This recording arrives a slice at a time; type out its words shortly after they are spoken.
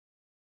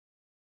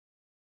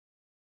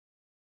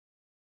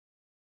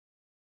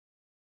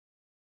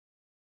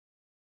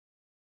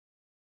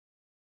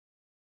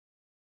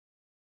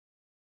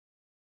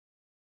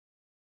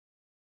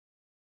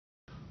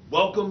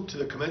Welcome to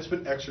the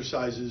commencement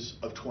exercises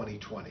of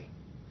 2020.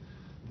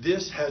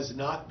 This has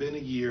not been a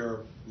year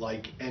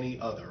like any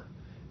other,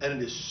 and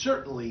it is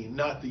certainly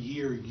not the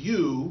year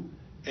you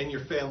and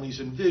your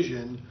families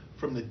envisioned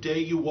from the day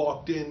you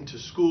walked into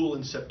school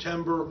in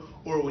September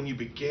or when you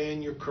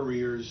began your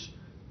careers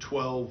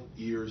 12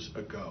 years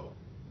ago.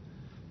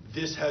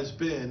 This has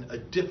been a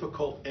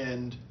difficult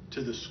end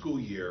to the school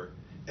year,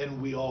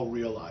 and we all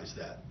realize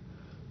that.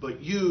 But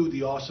you,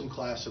 the awesome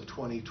class of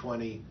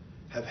 2020,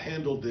 have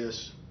handled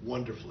this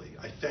wonderfully.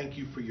 I thank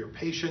you for your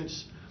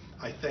patience.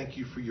 I thank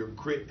you for your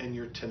grit and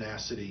your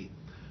tenacity.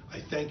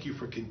 I thank you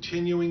for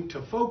continuing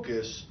to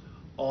focus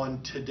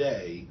on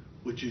today,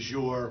 which is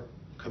your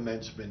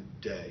commencement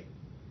day.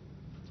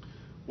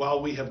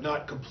 While we have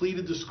not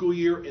completed the school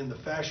year in the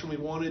fashion we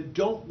wanted,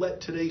 don't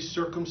let today's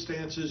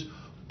circumstances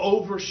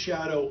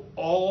overshadow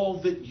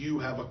all that you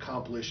have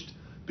accomplished,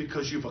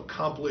 because you've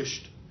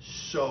accomplished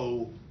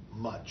so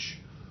much.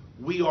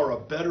 We are a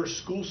better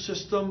school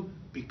system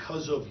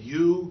because of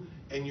you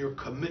and your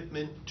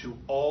commitment to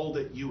all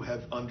that you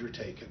have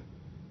undertaken.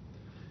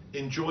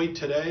 Enjoy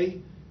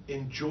today,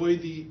 enjoy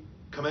the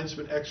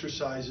commencement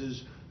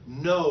exercises,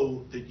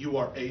 know that you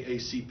are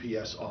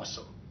AACPS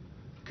awesome.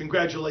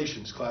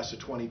 Congratulations, class of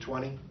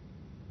 2020.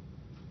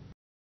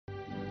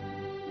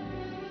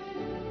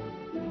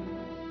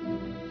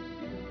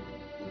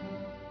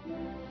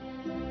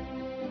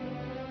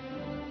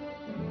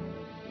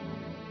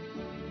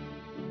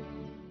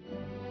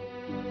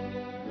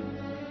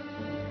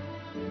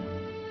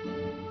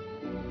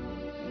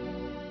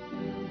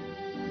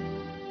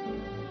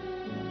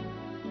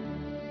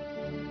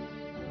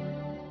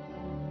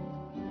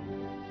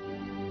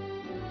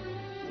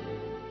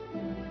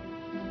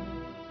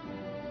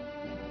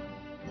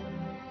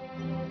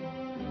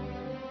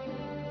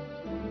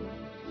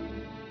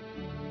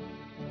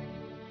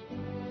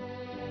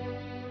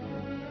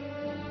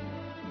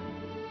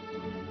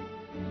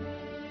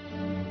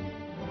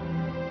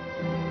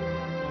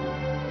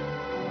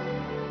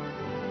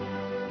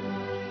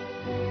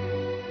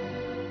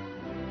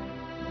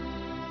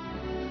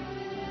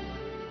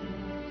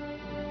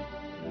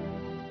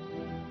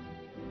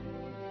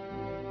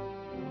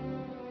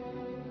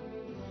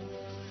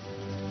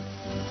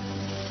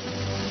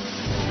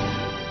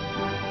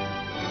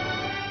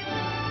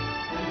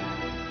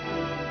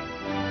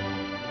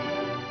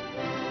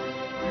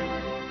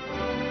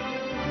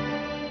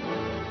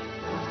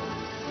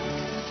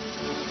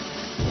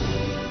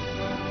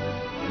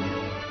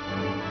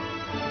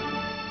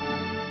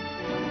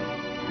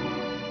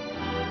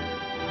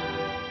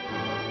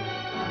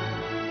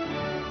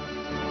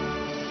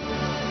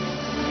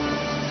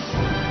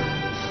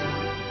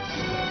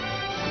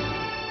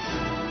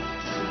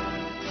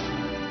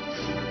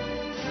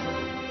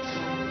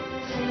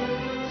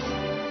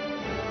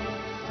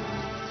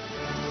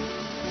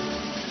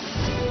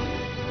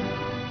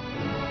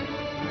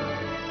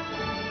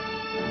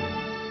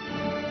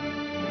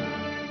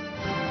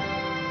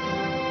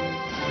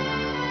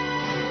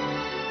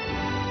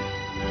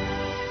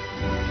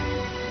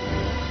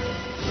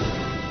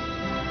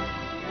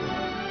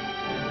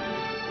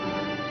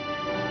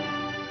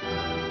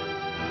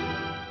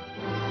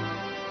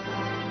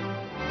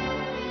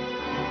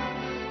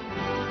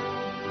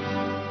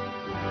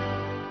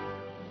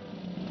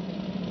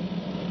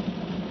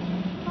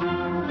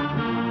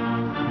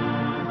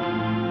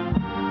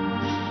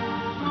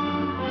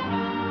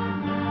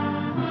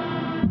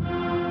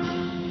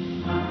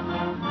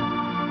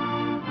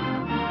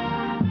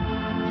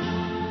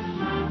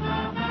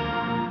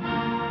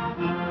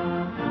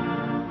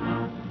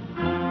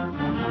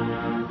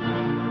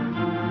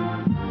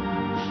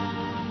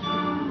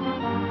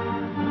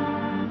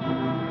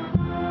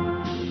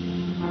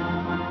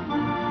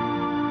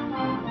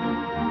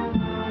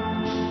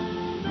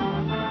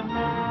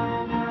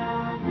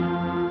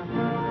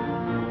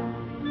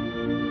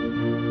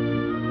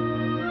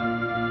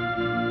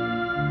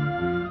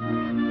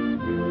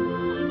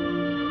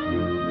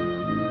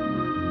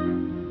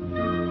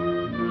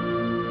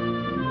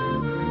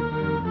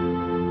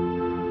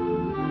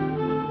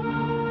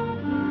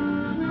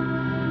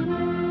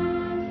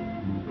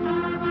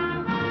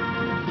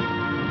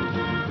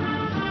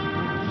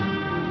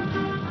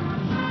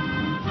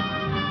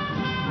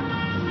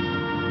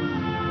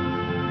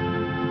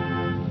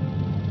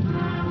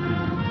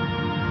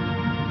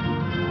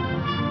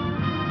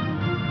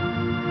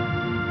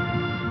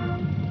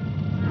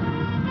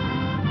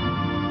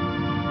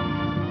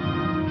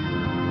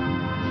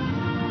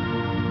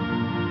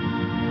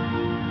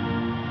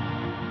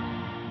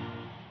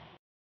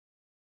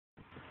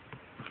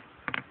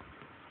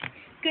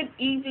 Good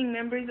evening,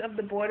 members of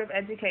the Board of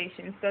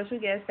Education, special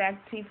guests,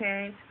 faculty,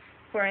 parents,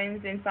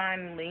 friends, and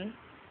finally,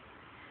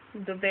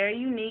 the very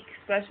unique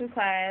special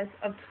class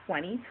of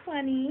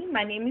 2020.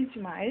 My name is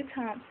Jemiah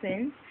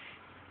Thompson,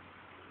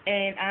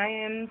 and I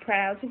am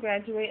proud to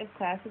graduate of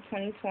class of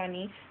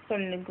 2020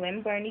 from the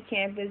Glen Burnie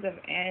campus of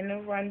Anne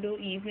Arundel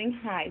Evening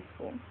High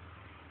School.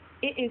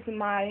 It is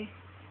my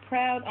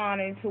proud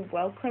honor to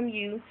welcome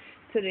you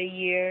to the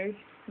year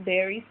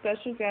very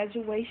special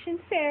graduation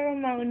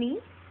ceremony.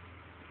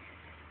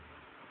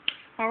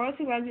 My road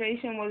to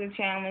graduation was a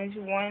challenge.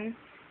 One,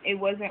 it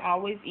wasn't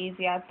always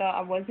easy. I thought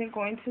I wasn't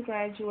going to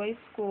graduate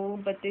school,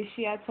 but this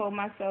year I told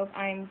myself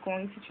I am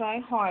going to try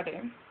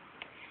harder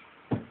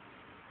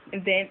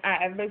than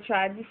I ever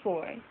tried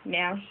before.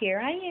 Now here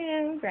I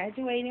am,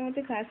 graduating with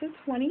the class of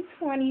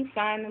 2020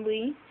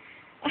 finally.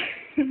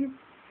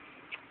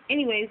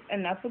 Anyways,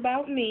 enough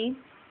about me.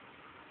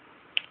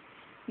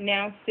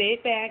 Now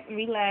sit back,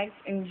 relax,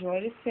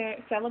 enjoy the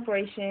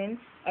celebration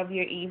of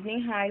your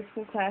evening high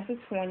school class of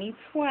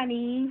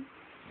 2020.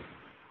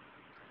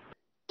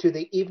 To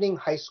the evening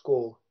high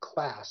school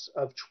class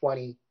of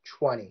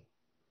 2020,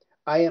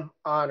 I am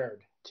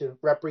honored to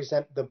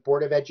represent the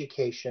Board of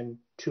Education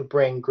to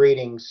bring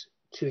greetings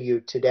to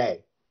you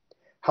today.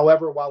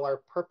 However, while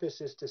our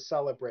purpose is to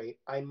celebrate,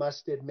 I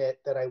must admit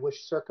that I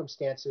wish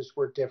circumstances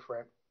were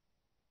different,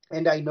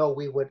 and I know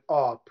we would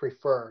all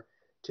prefer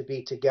to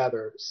be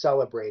together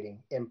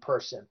celebrating in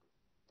person.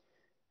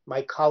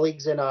 My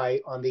colleagues and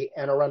I on the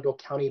Anne Arundel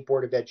County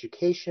Board of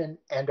Education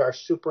and our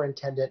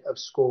Superintendent of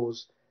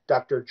Schools,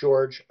 Dr.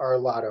 George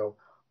Arlotto,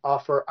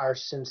 offer our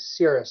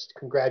sincerest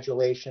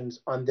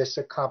congratulations on this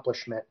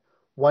accomplishment,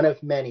 one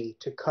of many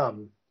to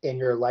come in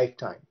your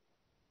lifetime.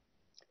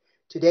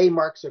 Today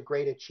marks a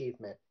great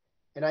achievement,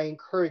 and I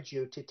encourage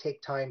you to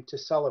take time to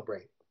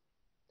celebrate.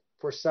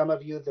 For some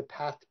of you, the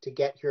path to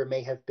get here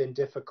may have been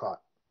difficult,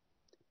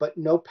 but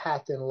no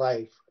path in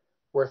life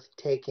worth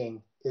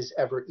taking is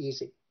ever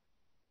easy.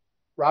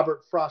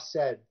 Robert Frost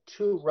said,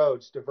 2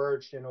 roads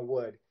diverged in a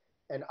wood,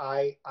 and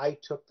I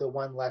took the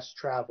one less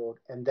traveled,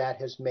 and that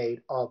has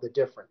made all the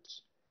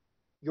difference.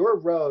 Your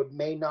road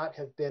may not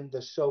have been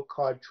the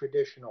so-called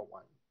traditional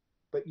one,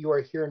 but you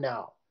are here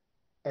now,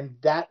 and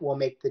that will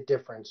make the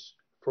difference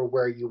for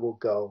where you will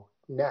go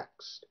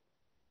next.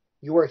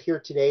 You are here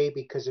today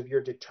because of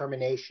your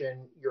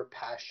determination, your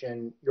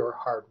passion, your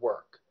hard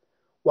work.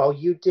 While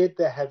you did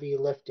the heavy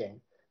lifting,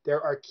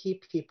 there are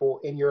key people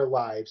in your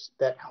lives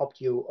that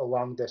helped you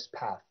along this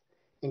path,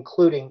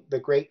 including the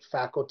great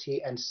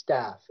faculty and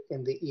staff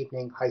in the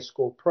evening high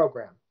school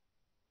program.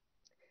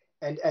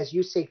 And as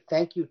you say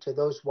thank you to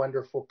those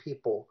wonderful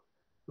people,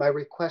 my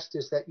request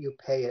is that you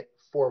pay it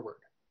forward.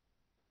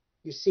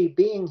 You see,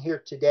 being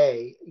here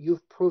today,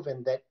 you've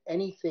proven that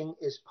anything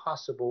is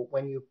possible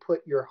when you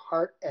put your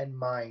heart and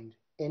mind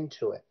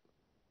into it.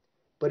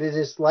 But it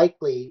is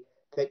likely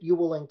that you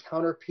will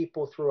encounter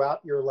people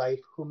throughout your life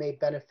who may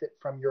benefit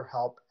from your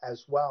help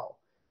as well.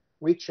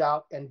 Reach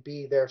out and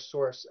be their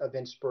source of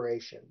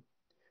inspiration.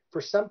 For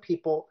some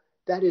people,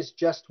 that is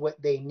just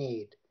what they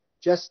need,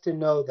 just to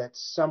know that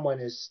someone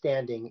is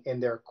standing in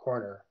their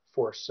corner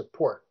for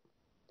support.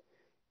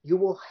 You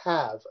will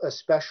have a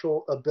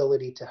special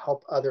ability to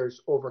help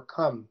others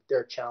overcome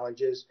their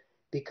challenges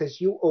because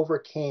you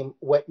overcame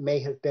what may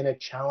have been a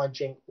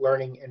challenging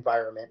learning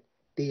environment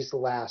these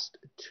last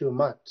 2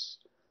 months.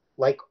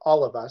 Like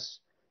all of us,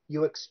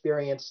 you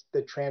experienced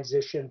the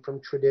transition from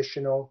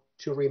traditional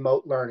to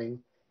remote learning,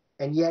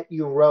 and yet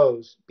you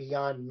rose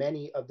beyond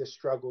many of the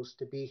struggles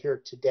to be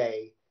here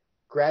today,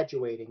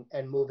 graduating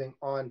and moving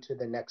on to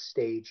the next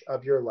stage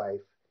of your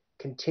life,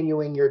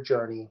 continuing your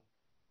journey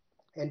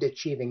and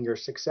achieving your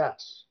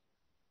success.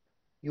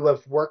 You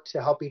have worked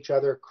to help each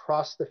other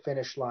cross the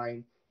finish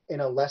line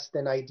in a less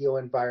than ideal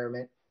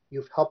environment.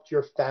 You've helped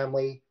your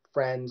family,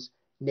 friends,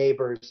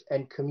 neighbors,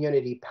 and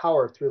community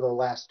power through the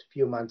last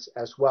few months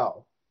as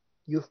well.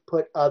 You've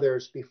put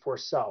others before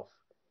self,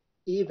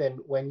 even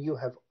when you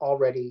have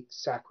already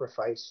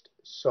sacrificed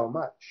so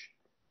much.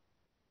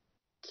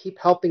 Keep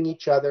helping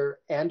each other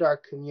and our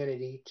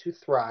community to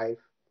thrive.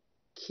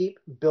 Keep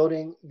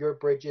building your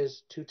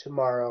bridges to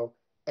tomorrow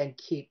and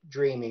keep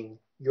dreaming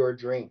your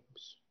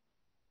dreams.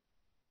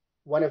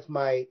 One of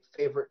my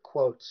favorite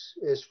quotes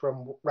is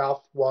from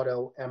Ralph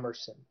Waldo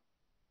Emerson.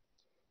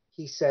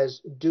 He says,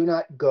 "Do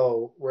not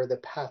go where the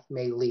path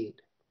may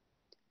lead.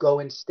 Go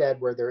instead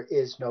where there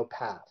is no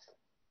path,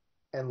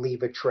 and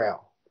leave a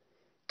trail.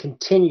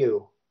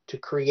 Continue to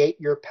create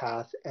your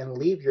path and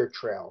leave your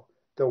trail.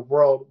 The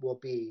world will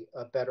be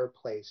a better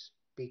place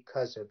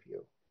because of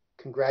you."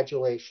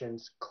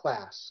 Congratulations,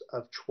 class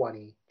of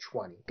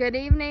 2020. Good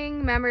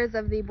evening, members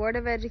of the Board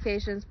of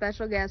Education,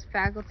 special guests,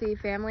 faculty,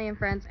 family, and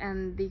friends,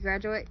 and the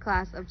graduate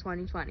class of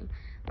 2020.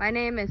 My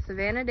name is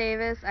Savannah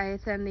Davis. I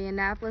attend the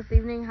Annapolis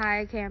Evening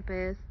High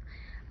campus.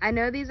 I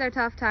know these are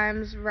tough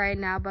times right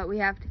now, but we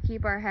have to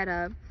keep our head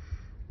up,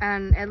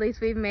 and at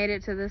least we've made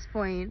it to this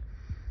point.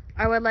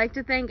 I would like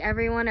to thank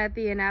everyone at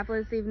the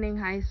Annapolis Evening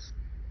High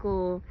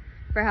School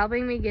for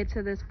helping me get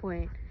to this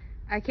point.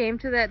 I came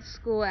to that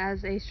school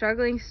as a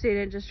struggling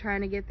student just trying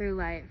to get through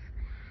life.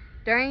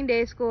 During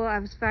day school, I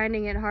was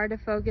finding it hard to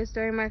focus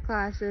during my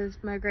classes,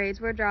 my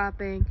grades were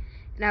dropping,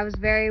 and I was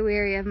very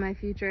weary of my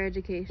future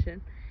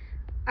education.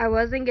 I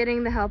wasn't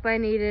getting the help I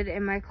needed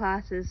in my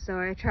classes, so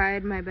I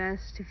tried my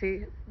best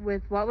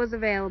with what was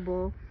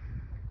available.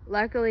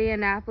 Luckily,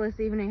 Annapolis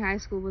Evening High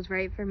School was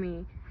right for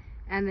me,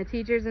 and the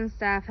teachers and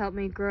staff helped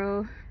me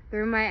grow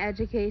through my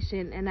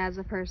education and as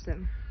a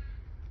person.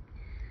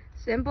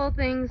 Simple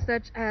things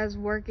such as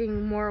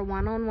working more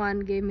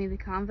one-on-one gave me the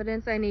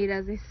confidence I need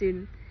as a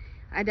student.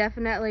 I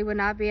definitely would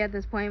not be at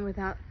this point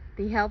without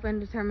the help and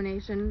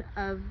determination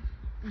of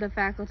the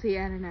faculty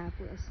at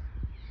Annapolis.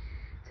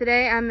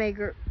 Today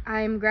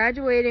I am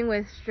graduating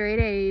with straight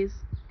A's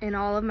in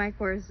all of my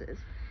courses.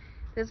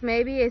 This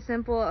may be a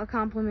simple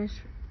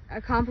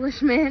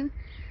accomplishment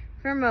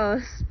for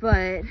most,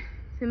 but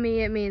to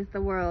me it means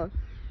the world.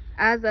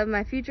 As of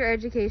my future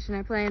education,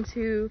 I plan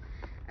to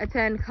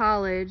attend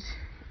college,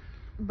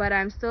 but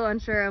I'm still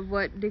unsure of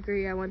what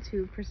degree I want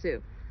to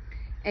pursue.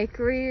 A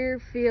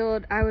career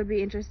field I would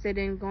be interested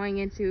in going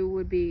into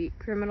would be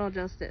criminal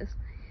justice.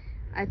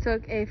 I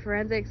took a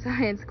forensic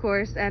science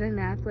course at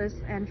Annapolis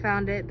and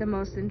found it the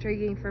most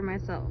intriguing for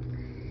myself.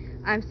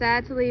 I'm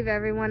sad to leave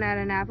everyone at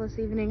Annapolis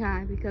Evening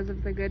High because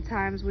of the good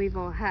times we've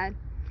all had.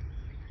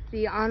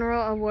 The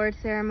honorable award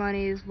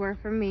ceremonies were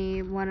for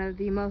me one of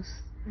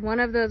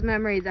those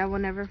memories I will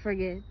never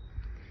forget.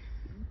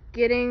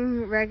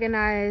 Getting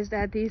recognized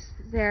at these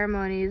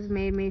ceremonies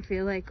made me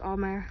feel like all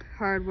my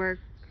hard work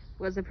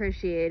was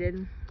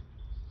appreciated.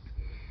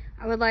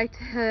 I would like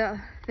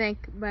to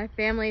thank my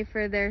family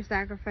for their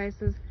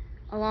sacrifices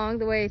along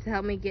the way to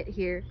help me get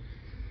here.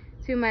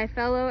 To my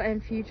fellow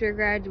and future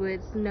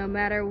graduates, no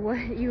matter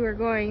what you are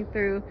going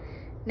through,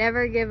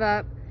 never give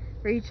up,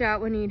 reach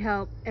out when you need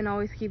help, and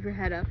always keep your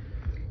head up.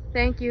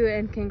 Thank you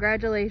and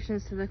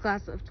congratulations to the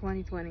class of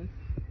 2020.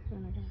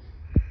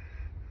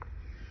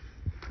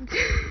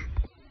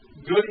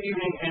 Good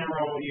evening, Anne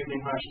Arundel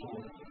Evening High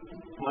School.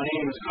 My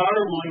name is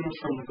Connor Williams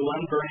from the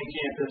Glen Burnie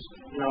campus,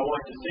 and I would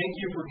like to thank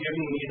you for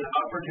giving me the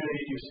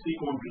opportunity to speak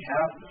on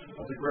behalf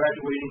of the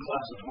graduating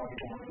class of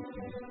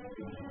 2020.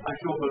 I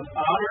feel both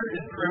honored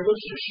and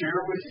privileged to share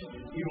with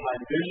you my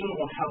vision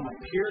on how my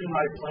peers and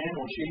I plan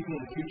on shaping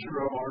the future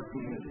of our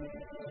community.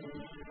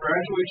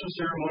 Graduation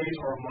ceremonies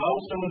are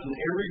milestones in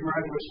every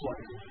graduate's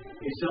life,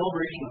 a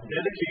celebration of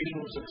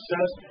dedication,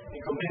 success, and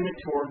commitment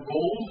to our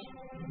goals.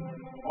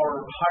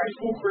 Our high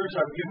school careers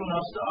have given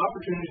us the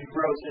opportunity to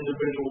grow as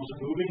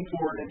individuals, moving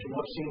forward into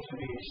what seems to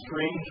be a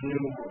strange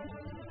new world.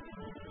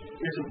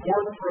 It's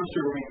important for us to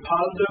remain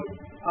positive,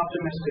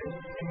 optimistic,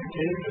 and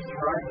continue to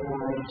thrive for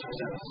our own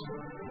success.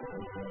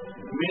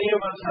 Many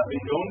of us have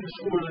been going to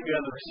school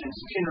together since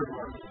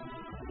kindergarten.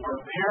 Our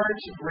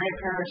parents,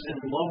 grandparents,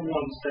 and loved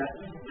ones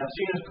that have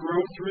seen us grow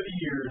through the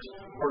years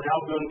are now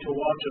going to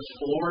watch us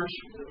flourish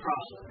and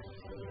prosper.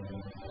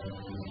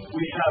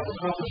 We have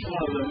accomplished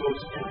one of the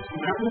most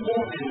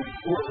memorable and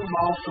important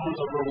milestones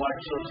of our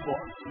life thus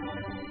far.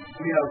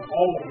 We have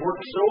all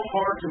worked so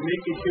hard to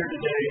make it here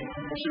today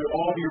and should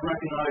all be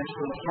recognized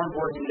for the hard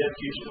work and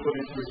dedication put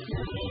into the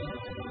years.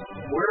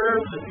 Wherever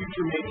the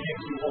future may take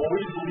you,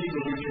 always believe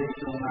in your dreams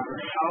no matter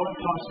how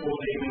impossible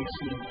they may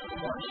seem.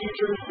 Our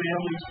teachers,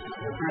 families,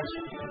 and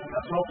friends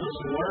have helped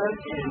us learn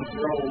and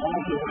grow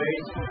along the way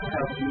and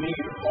have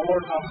made all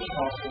our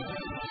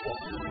accomplishments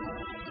possible.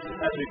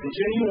 As we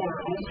continue on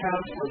our own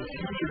path for the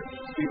future,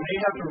 we may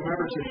have to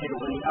remember to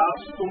handle any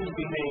obstacles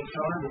we may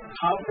encounter with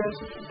confidence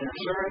and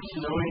assurance,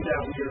 knowing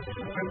that we are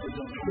equipped with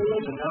the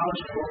tools and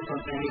knowledge to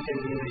overcome anything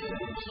we may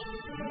face.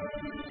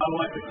 I would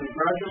like to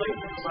congratulate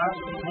the class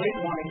of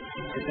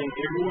 2020 and thank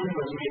everyone who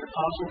has made it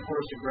possible for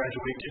us to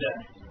graduate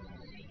today.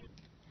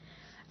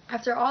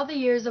 After all the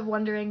years of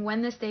wondering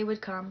when this day would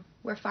come,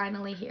 we're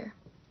finally here.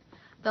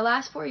 The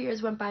last 4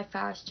 years went by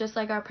fast, just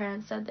like our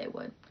parents said they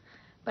would.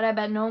 But I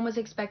bet no one was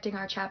expecting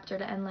our chapter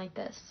to end like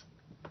this.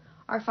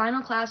 Our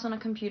final class on a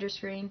computer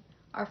screen,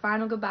 our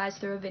final goodbyes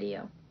through a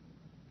video.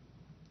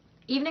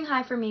 Evening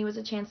High for me was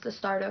a chance to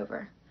start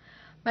over.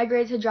 My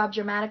grades had dropped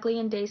dramatically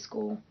in day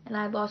school, and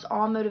I had lost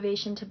all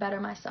motivation to better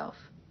myself.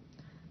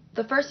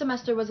 The first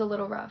semester was a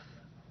little rough,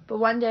 but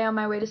one day on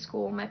my way to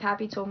school, my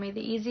pappy told me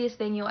the easiest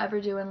thing you'll ever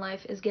do in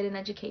life is get an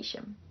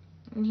education.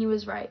 And he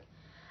was right.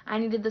 I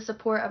needed the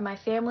support of my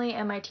family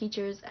and my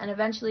teachers, and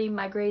eventually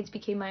my grades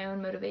became my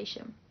own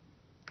motivation.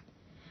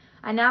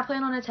 I now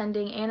plan on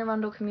attending Anne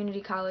Arundel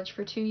Community College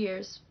for 2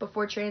 years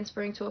before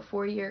transferring to a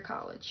 4-year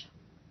college.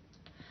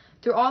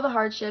 Through all the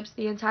hardships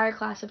the entire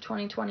class of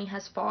 2020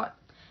 has fought,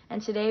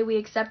 and today we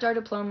accept our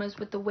diplomas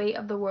with the weight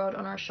of the world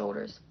on our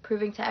shoulders,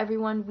 proving to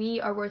everyone we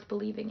are worth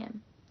believing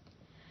in.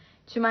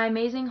 To my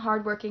amazing,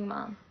 hard-working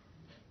mom,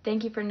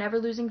 thank you for never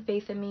losing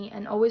faith in me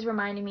and always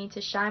reminding me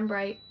to shine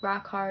bright,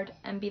 rock hard,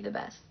 and be the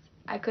best.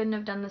 I couldn't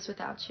have done this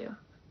without you.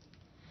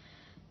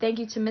 Thank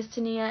you to Miss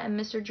Tania and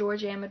Mr.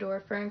 George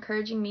Amador for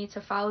encouraging me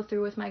to follow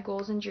through with my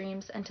goals and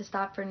dreams and to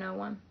stop for no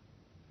one.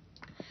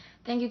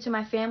 Thank you to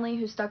my family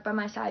who stuck by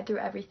my side through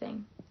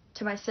everything.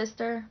 To my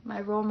sister,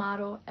 my role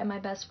model, and my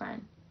best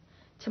friend.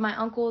 To my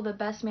uncle, the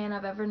best man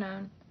I've ever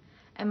known.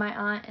 And my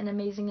aunt, an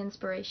amazing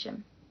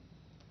inspiration.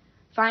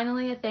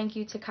 Finally, a thank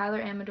you to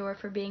Kyler Amador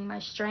for being my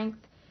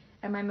strength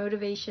and my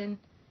motivation.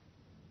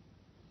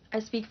 I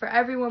speak for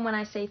everyone when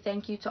I say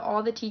thank you to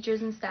all the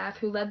teachers and staff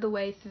who led the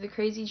way through the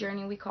crazy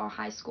journey we call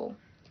high school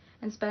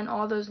and spent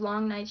all those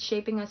long nights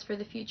shaping us for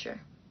the future.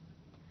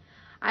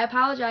 I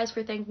apologize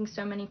for thanking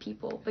so many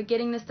people, but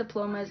getting this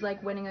diploma is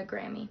like winning a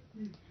Grammy.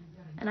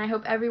 and I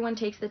hope everyone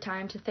takes the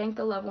time to thank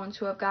the loved ones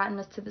who have gotten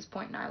us to this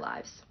point in our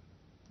lives.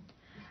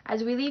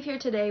 As we leave here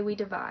today, we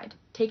divide,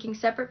 taking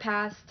separate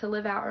paths to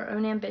live out our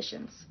own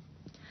ambitions.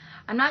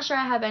 I'm not sure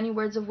I have any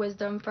words of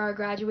wisdom for our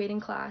graduating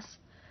class,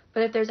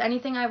 but if there's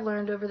anything I've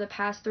learned over the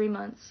past 3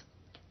 months,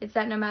 it's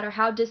that no matter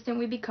how distant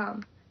we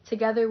become,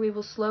 together we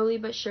will slowly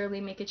but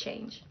surely make a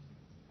change.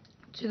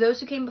 To those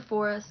who came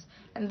before us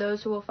and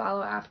those who will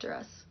follow after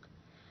us,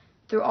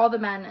 through all the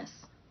madness,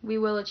 we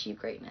will achieve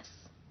greatness.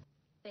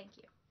 Thank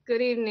you.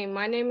 Good evening.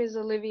 My name is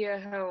Olivia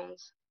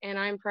Helms, and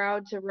I'm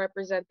proud to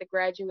represent the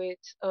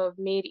graduates of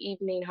Meade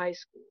Evening High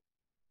School.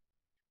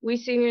 We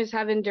seniors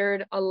have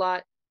endured a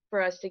lot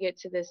for us to get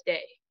to this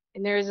day,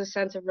 and there is a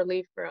sense of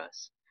relief for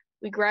us.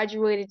 We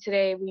graduated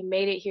today, we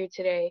made it here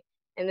today,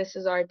 and this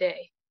is our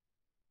day.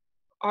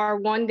 Our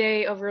one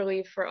day of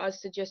relief for us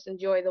to just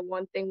enjoy the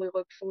one thing we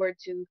looked forward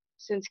to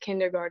since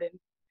kindergarten.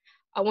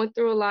 I went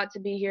through a lot to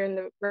be here in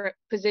the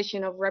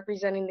position of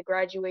representing the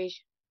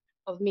graduation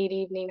of Meade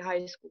Evening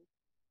High School.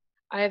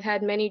 I have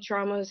had many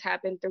traumas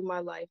happen through my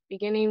life,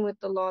 beginning with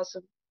the loss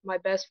of my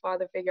best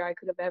father figure I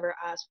could have ever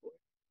asked for,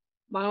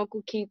 my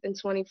Uncle Keith in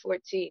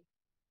 2014,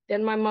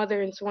 then my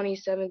mother in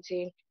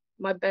 2017,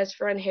 my best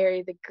friend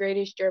Harry, the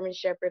greatest German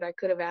Shepherd I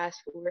could have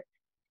asked for,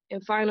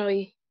 and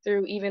finally,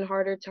 through even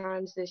harder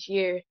times this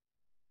year,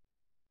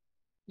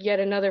 yet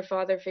another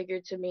father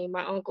figure to me,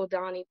 my Uncle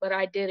Donnie, but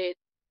I did it.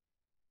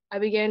 I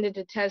began to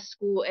detest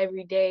school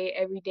every day.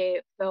 Every day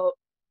it felt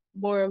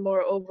more and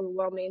more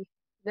overwhelming.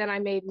 Then I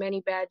made many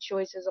bad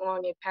choices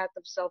along a path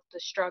of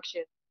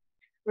self-destruction,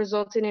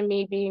 resulting in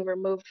me being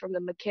removed from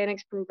the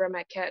mechanics program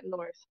at Cat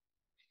North.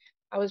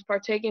 I was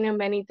partaking in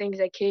many things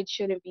that kids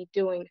shouldn't be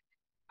doing.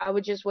 I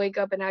would just wake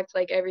up and act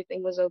like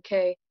everything was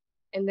okay,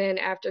 and then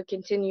after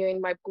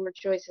continuing my poor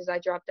choices, I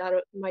dropped out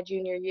of my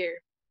junior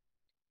year.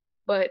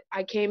 But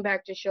I came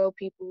back to show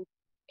people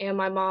and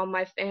my mom,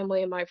 my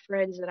family, and my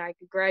friends that I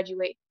could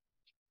graduate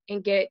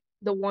and get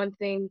the one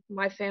thing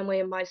my family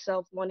and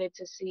myself wanted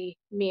to see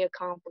me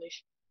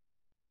accomplish.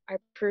 I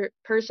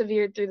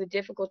persevered through the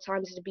difficult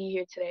times to be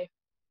here today.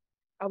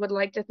 I would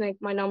like to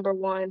thank my number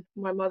one,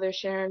 my mother,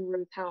 Sharon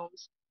Ruth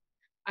Helms.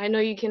 I know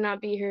you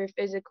cannot be here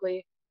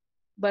physically,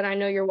 but I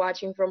know you're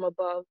watching from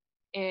above,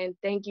 and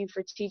thank you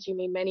for teaching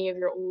me many of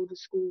your old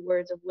school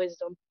words of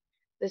wisdom,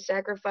 the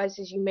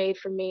sacrifices you made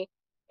for me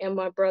and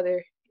my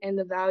brother, and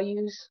the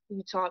values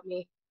you taught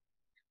me.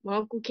 My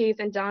Uncle Keith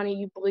and Donnie,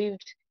 you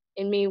believed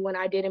in me when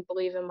I didn't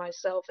believe in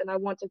myself, and I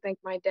want to thank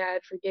my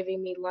dad for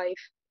giving me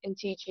life and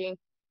teaching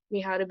me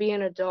how to be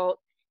an adult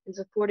and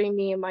supporting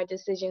me in my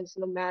decisions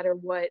no matter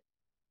what.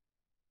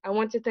 I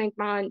want to thank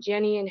my Aunt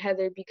Jenny and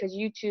Heather because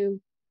you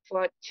two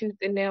fought tooth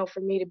and nail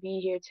for me to be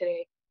here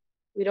today.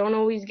 We don't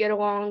always get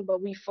along,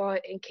 but we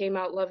fought and came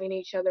out loving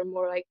each other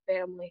more like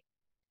family.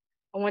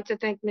 I want to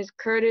thank Ms.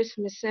 Curtis,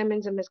 Ms.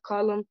 Simmons, and Ms.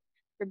 Cullum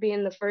for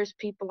being the first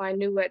people I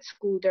knew at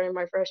school during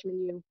my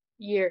freshman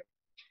year.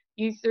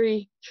 You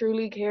three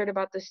truly cared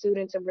about the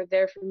students and were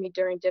there for me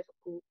during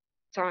difficult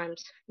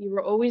times. You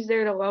were always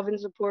there to love and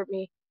support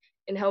me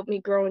and help me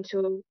grow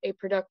into a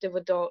productive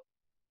adult.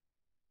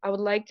 I would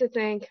like to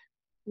thank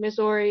Miss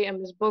Ori and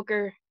Ms.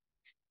 Booker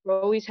for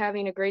always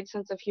having a great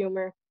sense of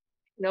humor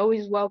and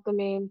always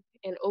welcoming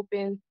and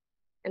open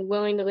and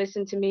willing to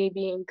listen to me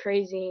being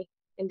crazy,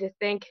 and to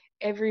thank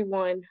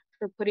everyone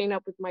for putting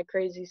up with my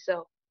crazy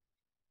self.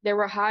 There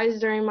were highs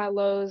during my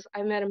lows.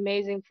 I met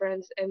amazing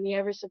friends and the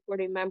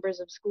ever-supporting members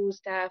of school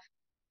staff,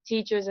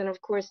 teachers, and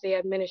of course the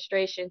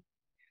administration.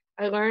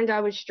 I learned I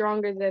was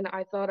stronger than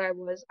I thought I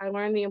was. I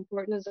learned the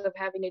importance of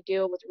having to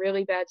deal with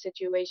really bad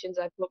situations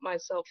I put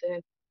myself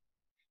in,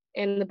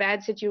 and the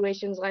bad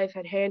situations life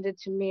had handed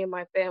to me and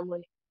my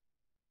family.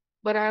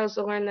 But I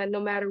also learned that no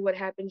matter what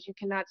happens, you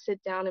cannot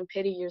sit down and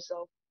pity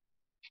yourself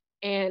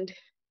and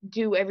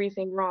do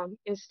everything wrong.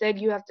 Instead,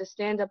 you have to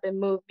stand up and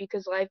move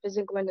because life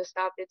isn't going to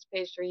stop its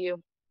pace for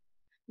you.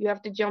 You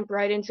have to jump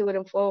right into it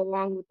and flow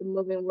along with the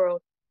moving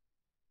world.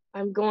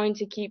 I'm going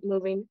to keep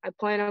moving. I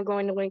plan on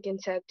going to Lincoln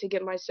Tech to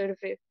get my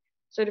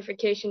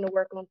certification to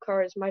work on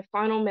cars. My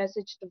final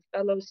message to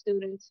fellow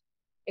students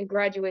and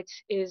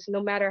graduates is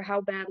no matter how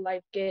bad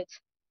life gets,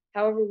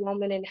 how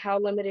overwhelming and how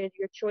limited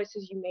your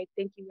choices you may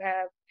think you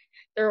have,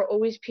 there are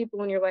always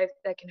people in your life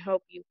that can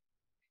help you.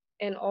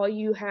 And all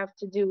you have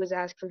to do is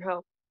ask for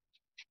help.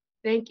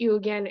 Thank you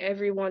again,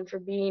 everyone, for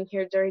being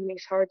here during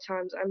these hard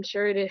times. I'm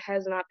sure it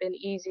has not been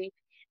easy,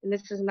 and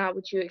this is not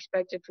what you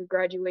expected for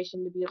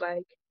graduation to be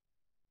like.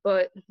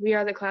 But we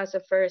are the class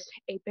of first,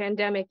 a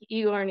pandemic,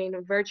 e-learning,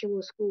 a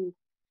virtual school,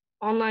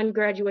 online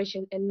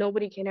graduation, and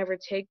nobody can ever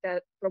take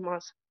that from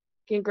us.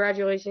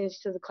 Congratulations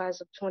to the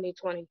class of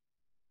 2020.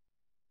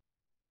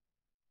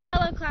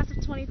 Hello, class of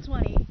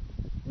 2020.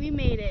 We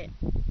made it.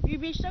 We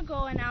reached our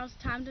goal, and now it's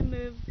time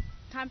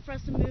for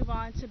us to move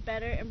on to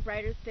better and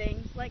brighter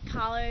things like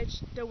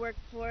college, the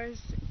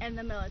workforce, and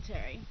the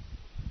military.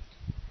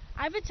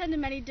 I've attended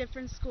many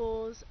different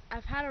schools.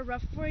 I've had a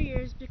rough 4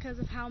 years because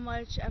of how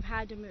much I've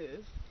had to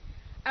move.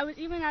 I was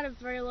even at a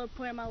very low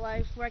point in my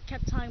life where I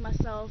kept telling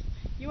myself,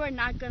 you are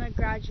not going to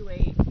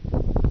graduate.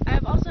 I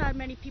have also had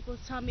many people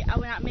tell me I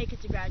would not make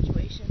it to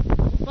graduation,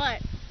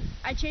 but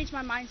I changed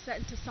my mindset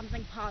into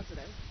something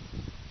positive.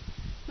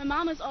 My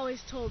mom has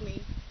always told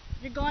me,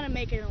 you're going to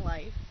make it in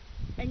life,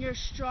 and you're a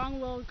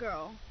strong-willed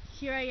girl.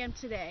 Here I am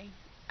today.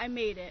 I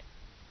made it.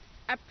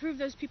 I proved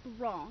those people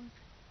wrong.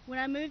 When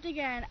I moved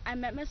again, I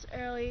met Miss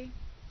Early,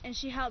 and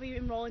she helped me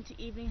enroll into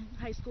evening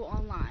high school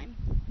online.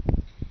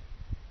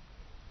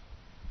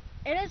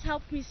 It has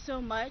helped me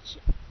so much.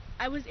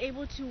 I was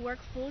able to work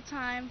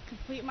full-time,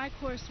 complete my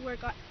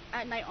coursework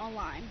at night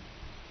online.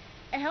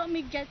 It helped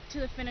me get to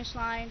the finish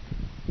line.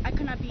 I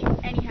could not be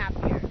any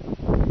happier.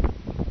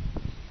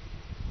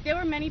 There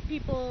were many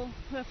people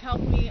who have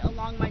helped me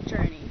along my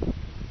journey.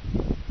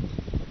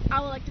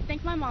 I would like to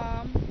thank my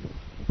mom,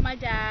 my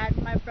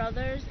dad, my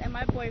brothers, and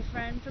my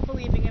boyfriend for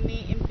believing in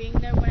me and being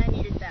there when I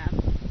needed them.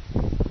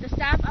 The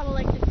staff I would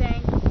like to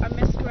thank are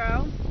Miss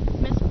Grow,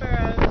 Miss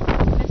Burrows,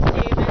 Miss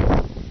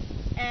Davis,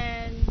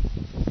 and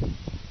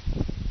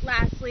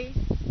lastly,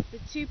 the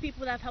two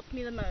people that have helped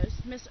me the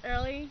most, Miss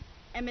Early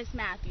and Miss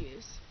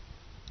Matthews.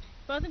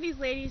 Both of these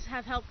ladies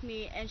have helped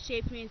me and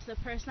shaped me into the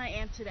person I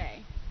am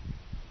today.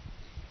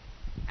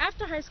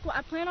 After high school,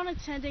 I plan on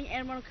attending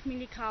Anne Arundel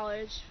Community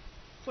College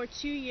for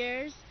 2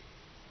 years.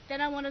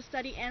 Then I want to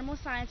study animal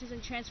sciences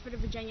and transfer to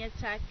Virginia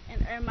Tech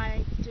and earn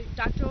my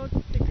doctoral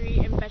degree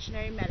in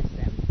veterinary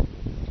medicine.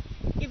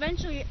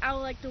 Eventually, I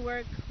would like to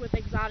work with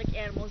exotic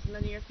animals in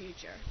the near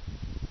future.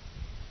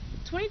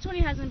 2020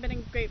 hasn't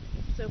been great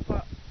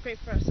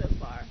for us so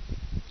far.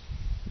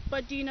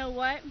 But do you know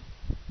what?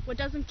 What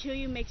doesn't kill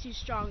you makes you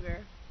stronger.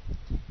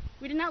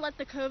 We did not let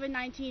the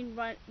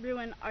COVID-19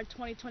 ruin our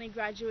 2020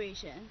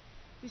 graduation.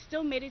 We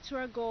still made it to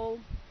our goal.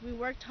 We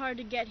worked hard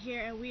to get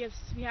here, and we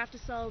have to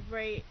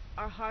celebrate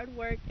our hard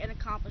work and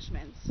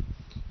accomplishments.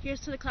 Here's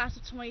to the class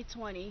of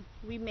 2020.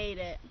 We made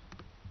it.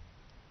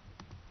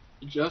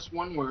 Just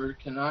one word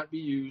cannot be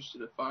used to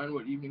define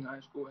what evening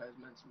high school has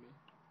meant to me.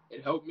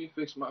 It helped me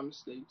fix my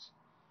mistakes,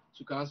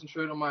 to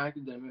concentrate on my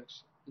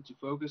academics, and to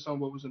focus on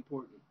what was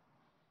important.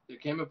 There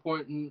came a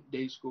point in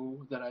day school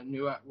that I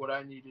knew what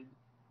I needed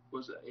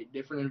was a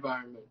different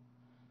environment,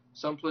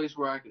 some place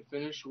where I could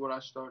finish what I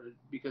started,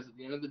 because at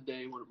the end of the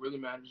day, what really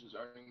matters is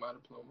earning my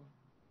diploma.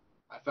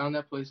 I found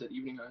that place at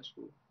evening high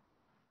school.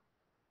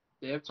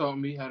 They have taught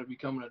me how to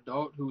become an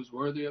adult who is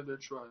worthy of their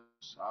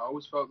trust. I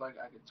always felt like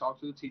I could talk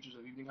to the teachers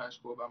of evening high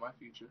school about my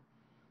future.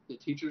 The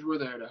teachers were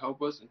there to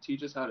help us and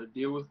teach us how to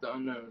deal with the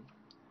unknown.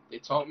 They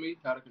taught me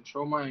how to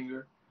control my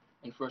anger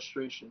and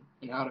frustration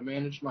and how to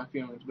manage my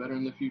feelings better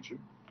in the future.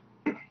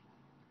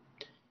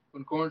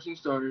 When quarantine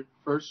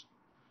first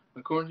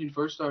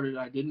started,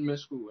 I didn't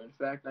miss school. In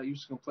fact, I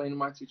used to complain to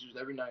my teachers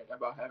every night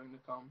about having to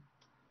come.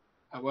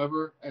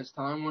 However, as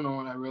time went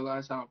on, I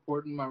realized how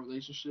important my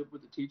relationship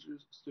with the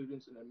teachers,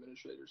 students, and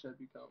administrators had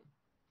become.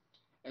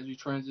 As we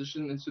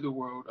transition into the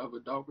world of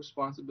adult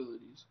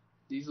responsibilities,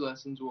 these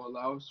lessons will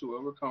allow us to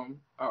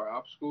overcome our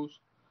obstacles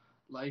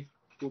life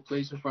will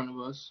place in front of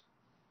us,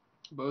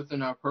 both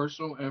in our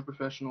personal and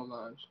professional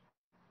lives.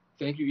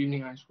 Thank you,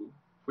 Evening High School,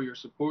 for your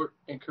support,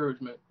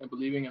 encouragement, and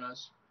believing in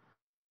us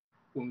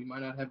when we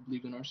might not have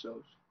believed in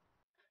ourselves.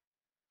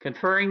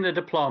 Conferring the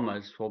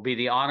diplomas will be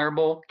the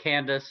Honorable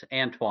Candace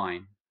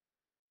Antwine.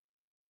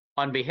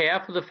 On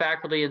behalf of the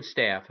faculty and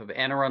staff of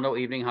Anne Arundel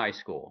Evening High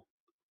School,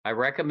 I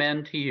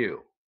recommend to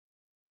you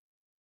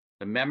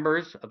the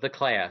members of the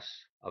class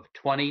of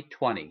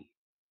 2020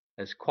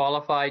 as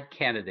qualified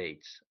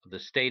candidates of the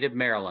State of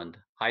Maryland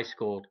High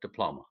School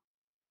Diploma.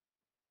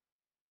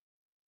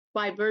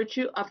 By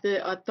virtue of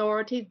the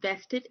authority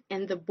vested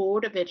in the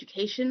Board of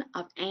Education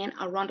of Anne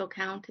Arundel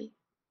County,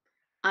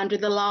 under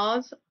the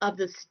laws of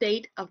the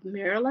State of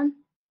Maryland,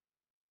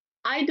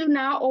 I do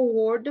now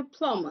award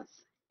diplomas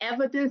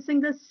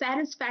evidencing the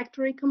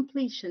satisfactory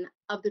completion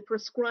of the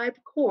prescribed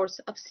course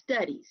of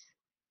studies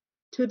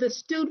to the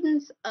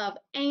students of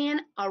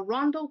Anne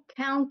Arundel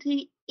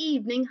County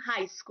Evening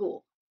High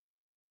School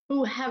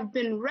who have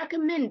been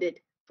recommended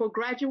for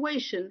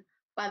graduation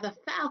by the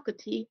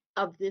faculty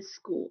of this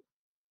school.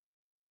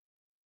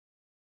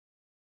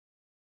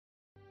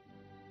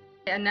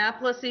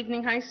 Annapolis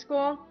Evening High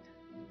School,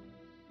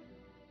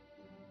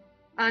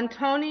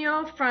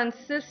 Antonio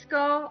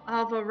Francisco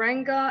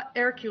Alvarenga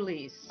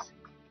Hercules,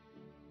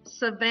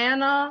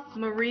 Savannah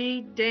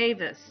Marie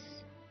Davis,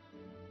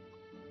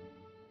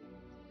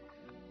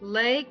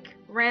 Lake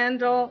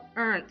Randall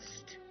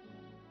Ernst,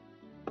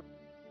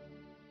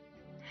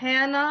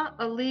 Hannah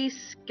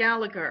Elise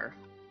Gallagher,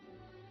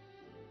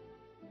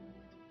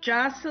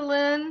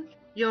 Jocelyn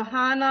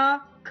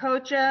Johanna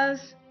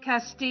Coches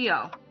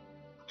Castillo,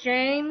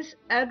 James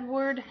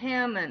Edward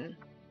Hammond,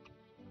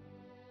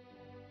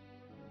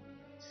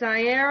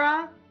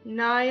 Zaira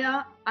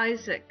Naya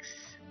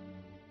Isaacs,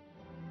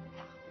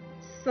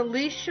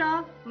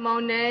 Celicia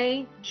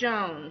Monet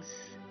Jones,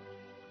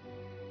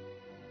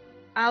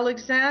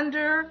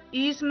 Alexander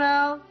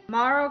Ismael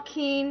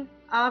Marroquin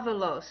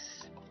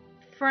Avalos,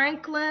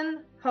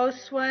 Franklin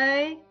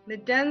Josue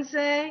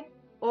Medenze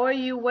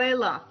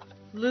Oyuela,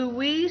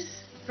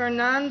 Luis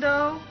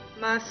Fernando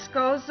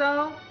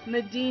Mascozo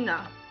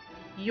Medina,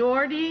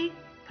 Yordi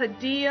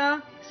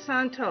Padilla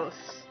Santos,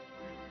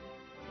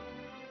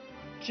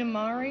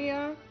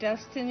 Jamaria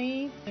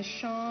Destiny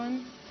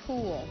Deshawn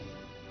Poole,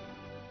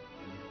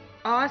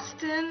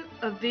 Austin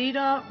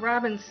Avita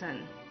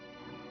Robinson,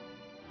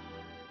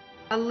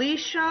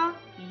 Alicia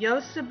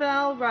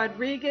Yosebel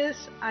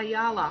Rodriguez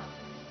Ayala,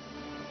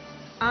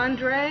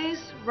 Andres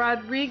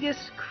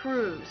Rodriguez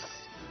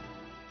Cruz,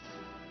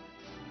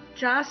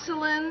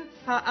 Jocelyn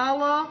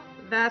Paolo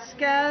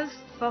Vasquez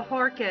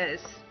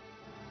Bajorquez,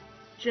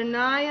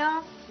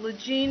 Janaya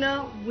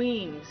Legina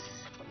Weems,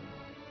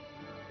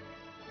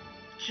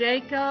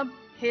 Jacob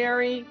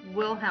Harry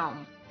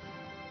Wilhelm,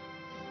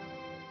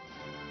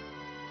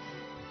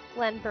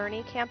 Glen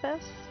Burnie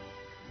Campus,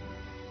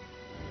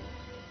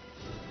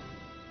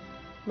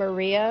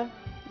 Maria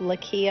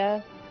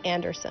Lakia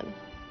Anderson,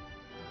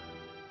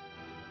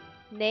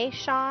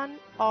 Nashawn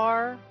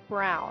R.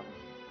 Brown,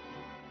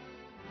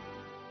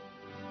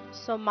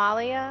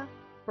 Somalia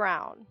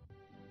Brown,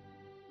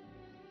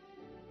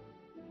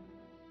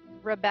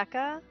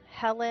 Rebecca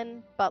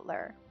Helen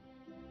Butler,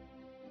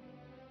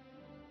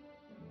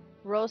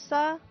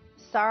 Rosa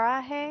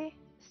Saraje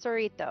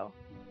Cerrito,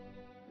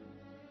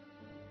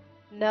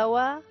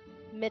 Noah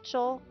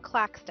Mitchell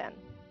Claxton,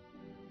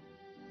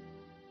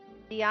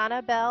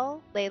 Diana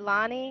Bell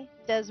Leilani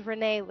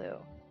Desrenelu,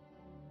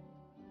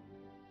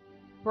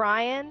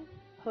 Brian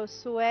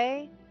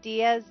Josue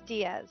Diaz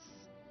Diaz,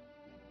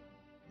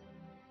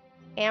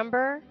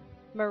 Amber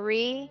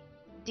Marie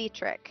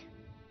Dietrich,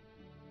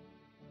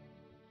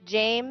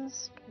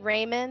 James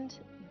Raymond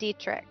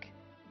Dietrich,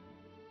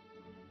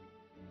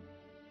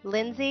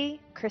 Lindsay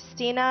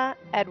Christina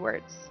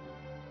Edwards,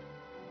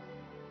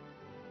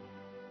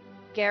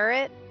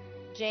 Garrett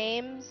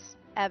James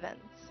Evans,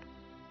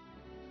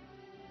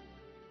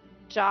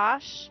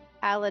 Josh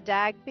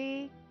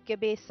Aladagby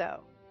Gibiso,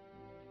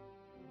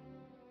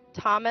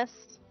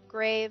 Thomas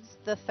Graves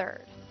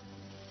III,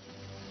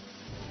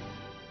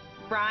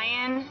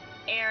 Brian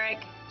Eric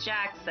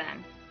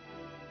Jackson,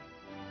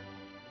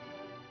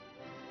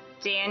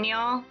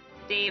 Daniel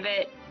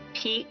David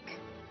Peak,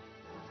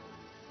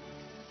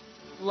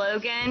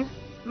 Logan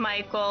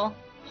Michael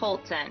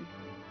Holton,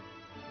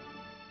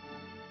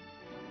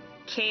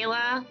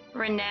 Kayla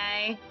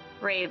Renee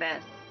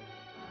Ravis,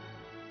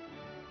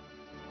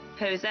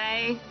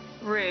 Jose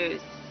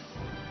Ruse,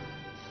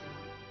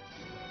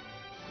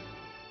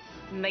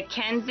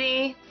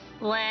 Mackenzie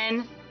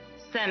Lynn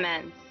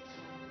Simmons,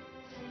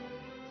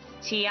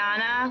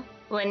 Tiana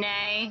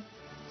Lene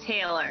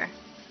Taylor,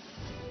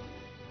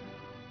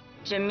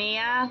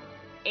 Jamia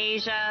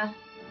Asia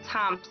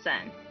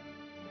Thompson,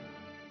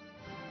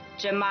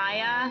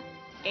 Jemiah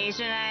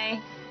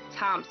Ajane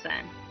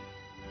Thompson,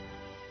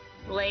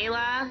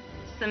 Layla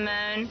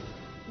Simone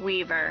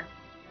Weaver,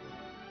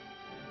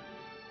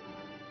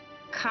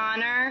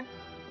 Connor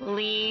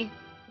Lee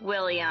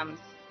Williams,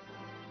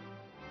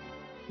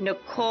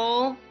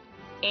 Nicole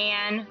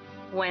Ann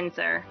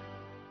Windsor,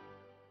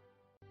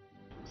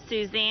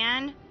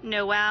 Suzanne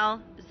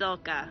Noel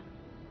Zolka,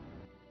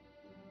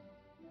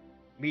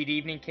 Mead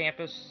Evening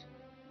Campus,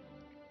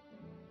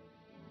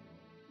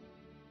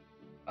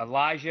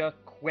 Elijah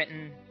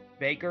Quentin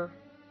Baker,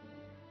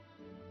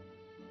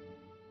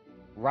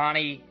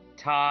 Ronnie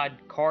Todd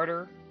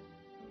Carter,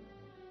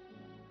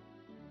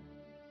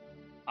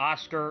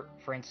 Oscar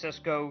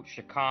Francisco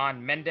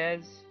Chacon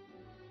Mendez,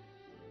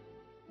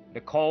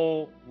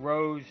 Nicole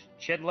Rose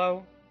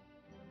Chidlow,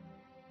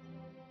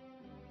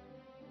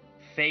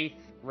 Faith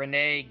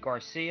Renee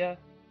Garcia,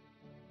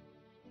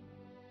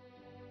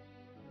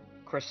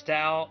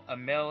 Christelle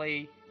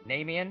Amelie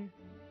Namian,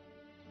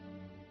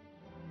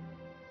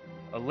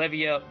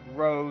 Olivia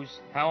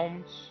Rose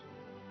Helms,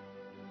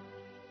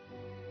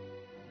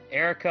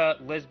 Erica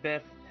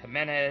Lisbeth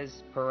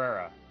Jimenez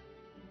Pereira,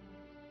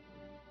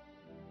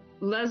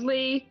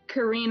 Leslie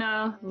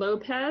Karina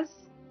Lopez,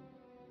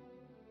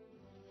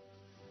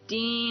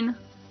 Dean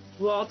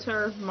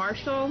Walter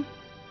Marshall,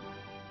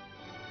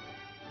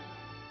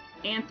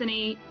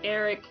 Anthony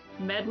Eric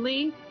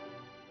Medley,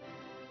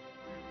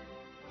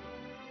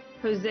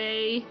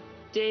 Jose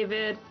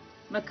David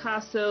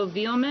Macasso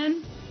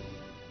Vielman,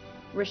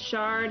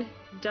 Richard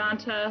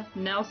Donta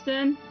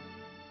Nelson,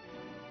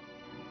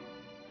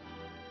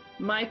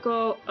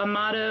 Michael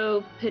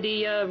Amado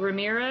Padilla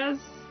Ramirez,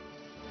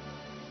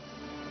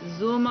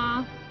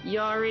 Zulma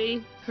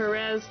Yari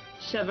Perez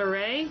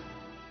Chevrolet,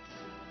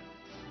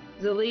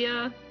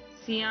 Zalia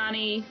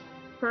Siani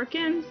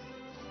Perkins,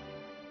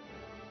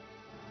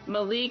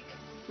 Malik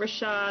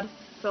Rashad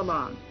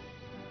Salon.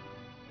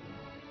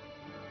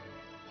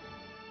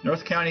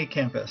 North County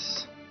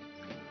Campus,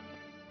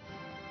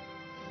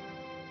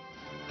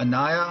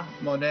 Anaya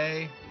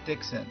Monet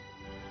Dixon,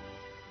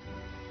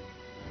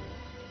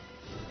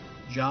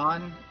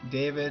 John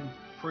David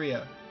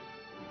Freya,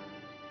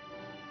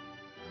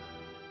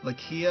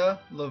 Lakia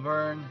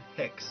Laverne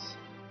Hicks,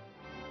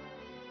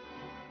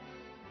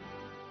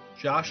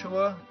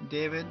 Joshua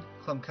David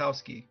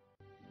Klemkowski,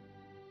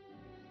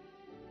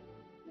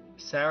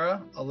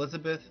 Sarah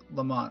Elizabeth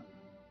Lamont,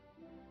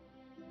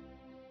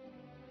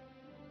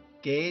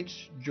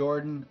 Gage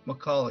Jordan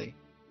McCauley,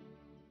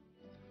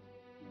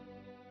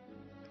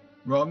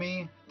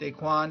 Romy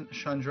Daquan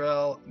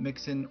Chandrell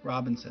Mixon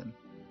Robinson,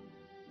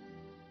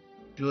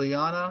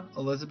 Juliana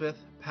Elizabeth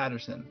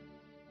Patterson,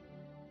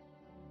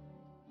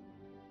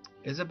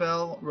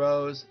 Isabel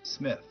Rose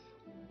Smith,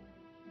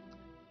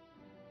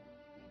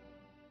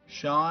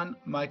 Sean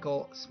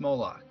Michael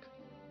Smolak,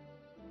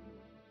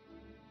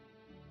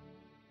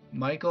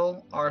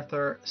 Michael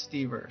Arthur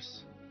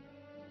Stevers,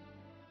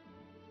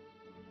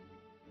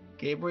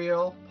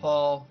 Gabriel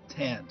Paul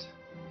Tant,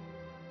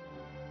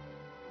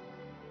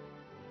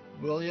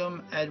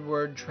 William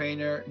Edward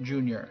Traynor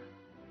Jr.,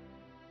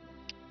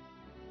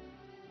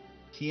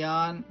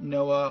 Keon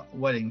Noah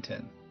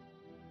Weddington,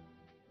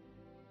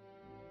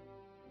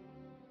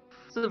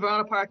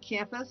 Savannah Park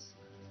Campus,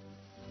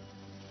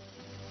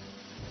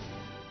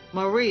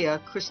 Maria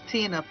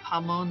Cristina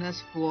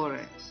Pamones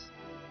Flores,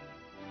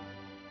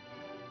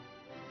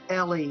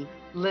 Ellie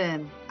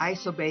Lynn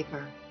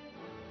Isobaker,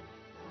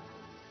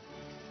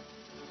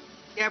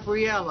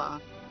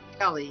 Gabriella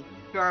Kelly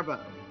Garbo,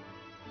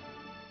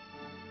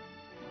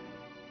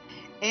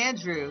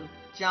 Andrew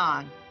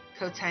John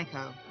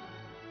Kotanko,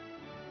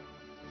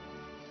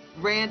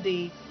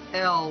 Randy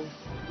L.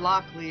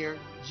 Locklear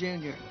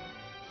Jr.,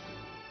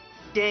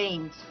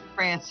 James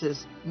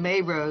Francis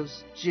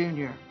Mayrose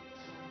Jr.,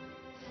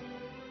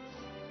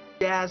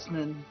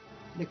 Jasmine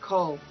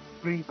Nicole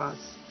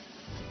Rivas,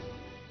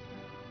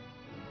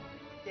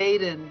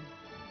 Aiden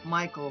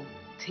Michael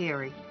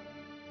Terry,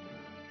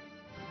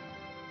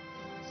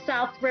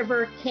 South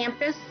River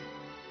Campus,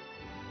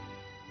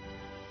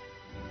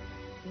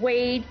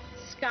 Wade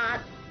Scott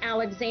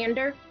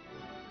Alexander,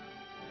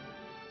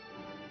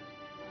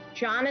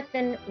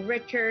 Jonathan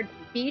Richard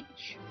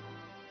Beach,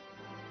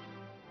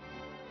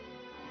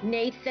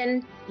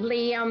 Nathan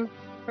Liam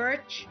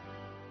Birch,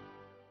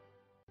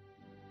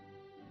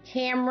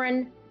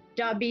 Cameron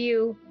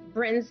W.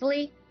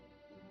 Brinsley,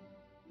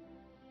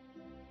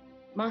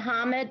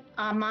 Muhammad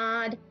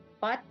Ahmad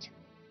Butt,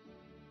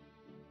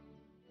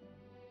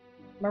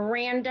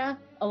 Miranda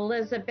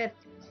Elizabeth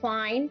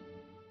Klein,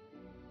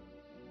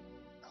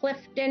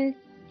 Clifton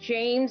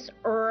James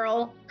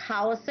Earl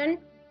Collison,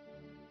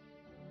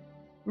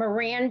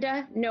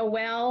 Miranda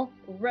Noel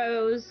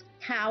Rose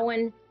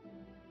Cowan,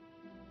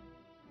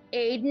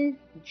 Aiden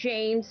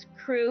James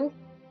Crew,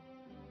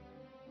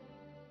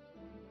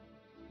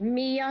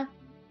 Mia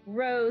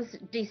Rose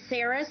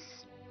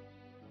DeSaris,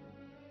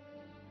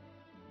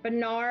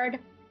 Bernard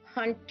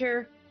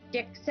Hunter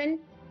Dixon,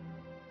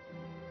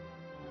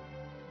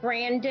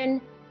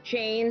 Brandon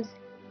James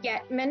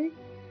Getman,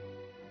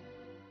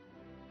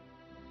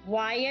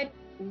 Wyatt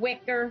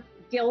Wicker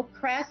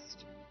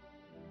Gilchrist,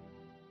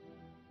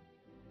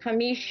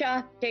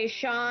 Kamisha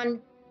Deshawn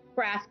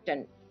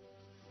Grafton,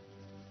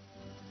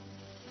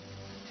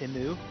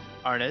 Timu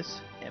Arnes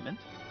Hammond,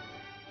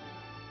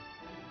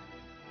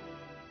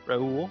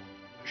 Raul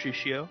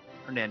Patricio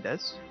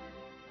Hernandez,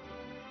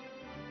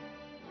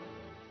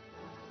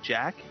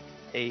 Jack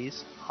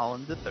Hayes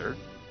Holland III,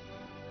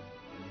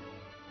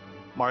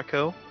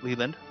 Marco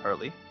Leland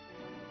Hurley,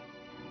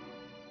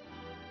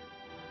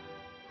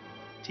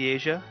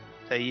 Tiaja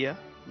Taia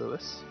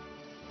Lewis,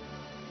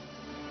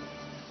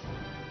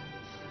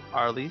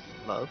 Arlie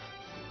Love,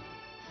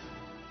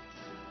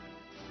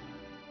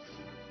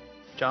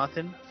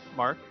 Jonathan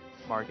Mark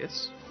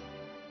Margus,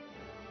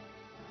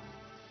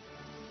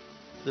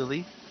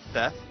 Lily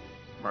Beth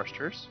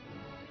Mersters,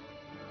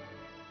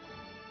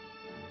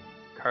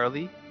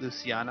 Carly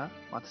Luciana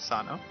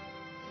Montesano,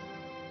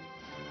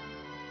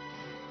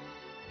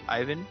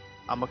 Ivan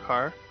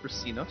Amakar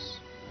Racines,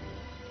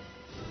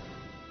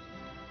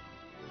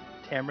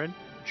 Tamron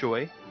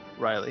Joy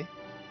Riley,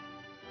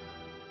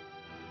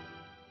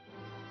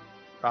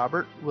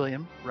 Robert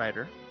William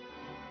Ryder,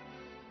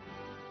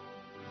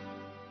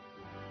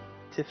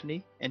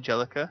 Tiffany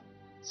Angelica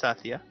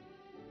Sathia,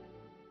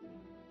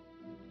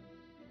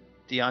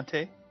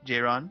 Deontay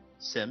Jaron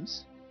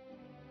Sims,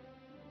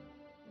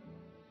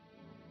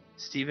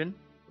 Stephen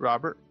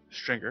Robert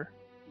Stringer,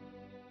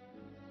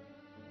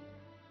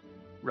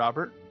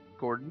 Robert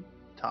Gordon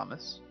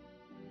Thomas,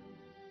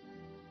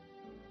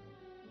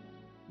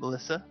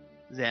 Melissa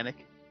Zanuck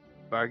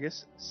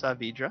Vargas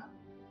Saavedra,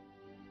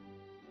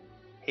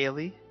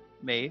 Haley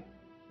May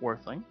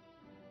Worthling,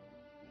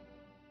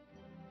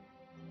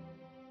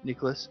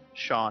 Nicholas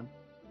Sean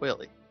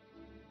Whaley.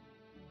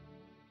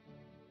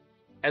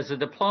 As the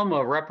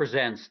diploma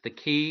represents the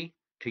key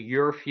to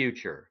your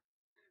future,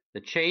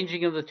 the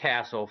changing of the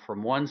tassel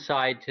from one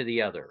side to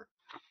the other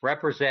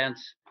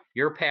represents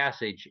your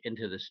passage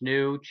into this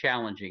new,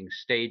 challenging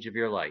stage of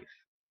your life.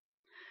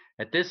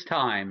 At this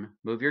time,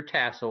 move your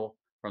tassel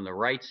from the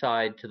right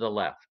side to the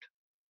left.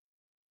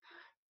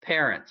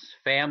 Parents,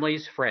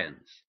 families,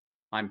 friends,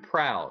 I'm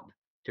proud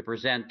to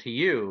present to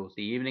you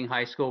the evening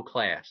high school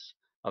class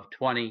of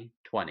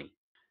 2020.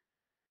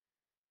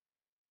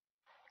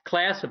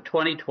 Class of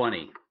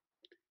 2020.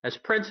 As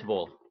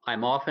principal,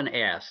 I'm often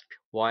asked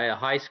why a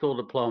high school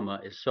diploma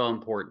is so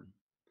important.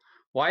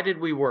 Why did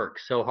we work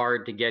so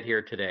hard to get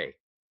here today?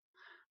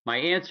 My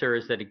answer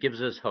is that it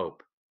gives us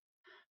hope.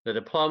 The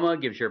diploma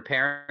gives your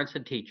parents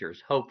and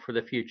teachers hope for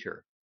the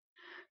future.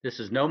 This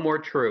is no more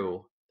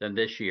true than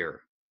this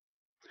year.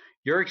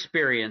 Your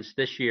experience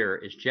this year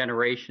is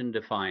generation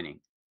defining.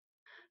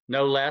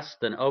 No less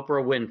than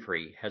Oprah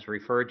Winfrey has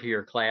referred to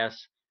your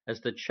class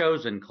as the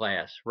chosen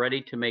class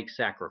ready to make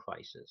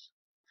sacrifices.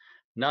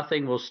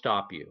 Nothing will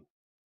stop you.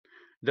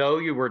 Though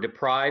you were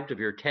deprived of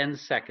your 10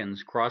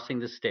 seconds crossing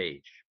the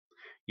stage,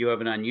 you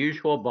have an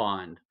unusual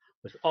bond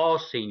with all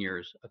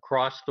seniors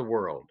across the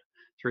world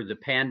through the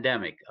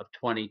pandemic of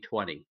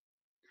 2020.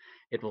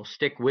 It will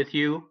stick with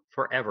you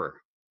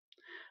forever.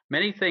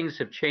 Many things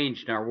have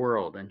changed in our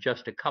world in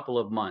just a couple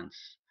of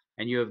months,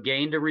 and you have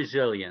gained a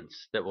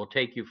resilience that will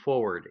take you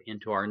forward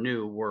into our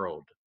new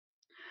world.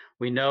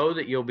 We know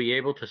that you'll be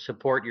able to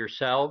support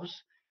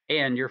yourselves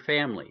and your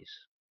families.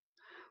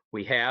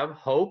 We have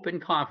hope and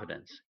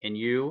confidence in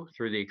you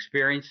through the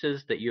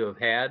experiences that you have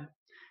had,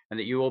 and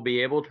that you will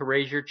be able to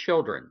raise your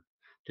children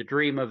to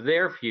dream of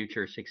their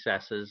future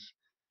successes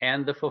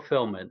and the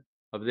fulfillment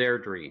of their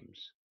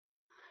dreams.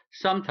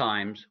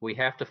 Sometimes we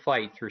have to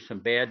fight through some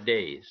bad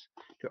days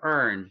to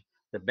earn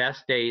the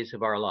best days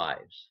of our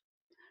lives.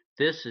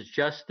 This is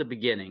just the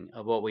beginning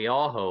of what we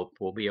all hope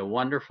will be a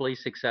wonderfully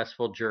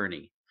successful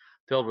journey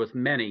filled with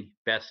many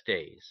best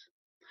days.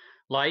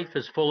 Life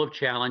is full of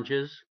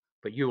challenges,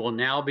 but you will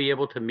now be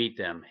able to meet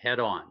them head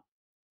on.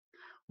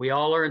 We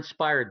all are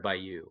inspired by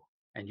you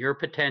and your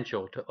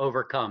potential to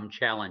overcome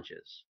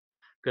challenges.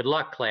 Good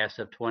luck, class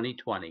of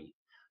 2020.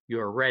 You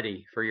are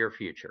ready for your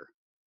future.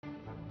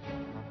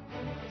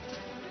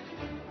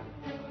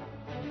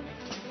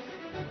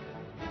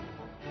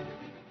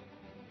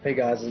 Hey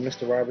guys, it's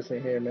Mr.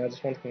 Robertson here, man. I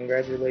just want to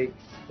congratulate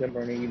Glen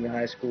Burnie Evening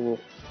High School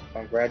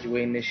on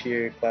graduating this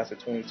year, class of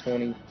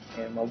 2020.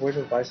 And my word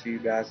of advice for you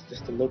guys is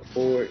just to look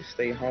forward,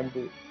 stay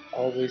humble,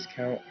 always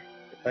count.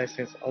 Advice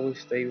is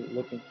always stay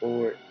looking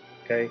forward,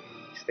 okay?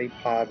 Stay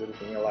positive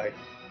in your life.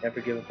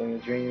 Never give up on your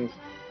dreams,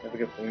 never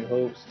give up on your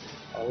hopes.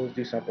 Always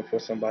do something for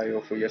somebody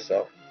or for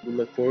yourself. We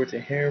look forward to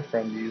hearing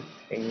from you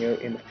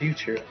in the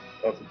future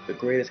of the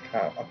greatest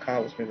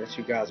accomplishment that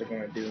you guys are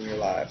going to do in your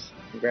lives.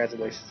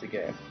 Congratulations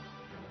again.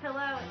 Hello,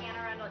 Anne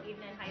Arundel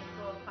Evening High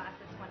School class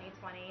of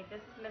 2020.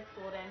 This is Ms.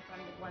 Goulden from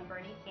the Glen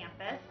Burnie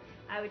campus.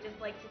 I would just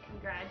like to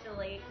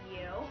congratulate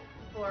you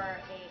for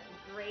a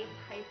great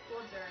high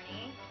school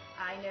journey.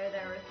 I know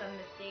there were some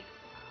mistakes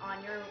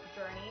on your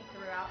journey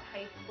throughout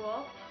high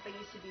school, but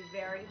you should be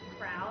very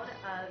proud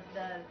of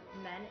the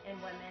men and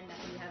women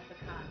that you have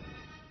become.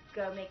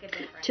 Go make a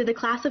difference. To the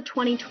class of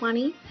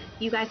 2020,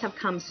 you guys have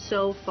come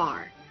so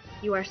far.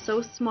 You are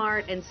so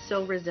smart and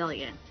so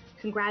resilient.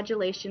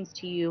 Congratulations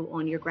to you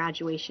on your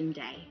graduation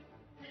day.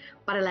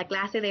 Para la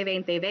clase de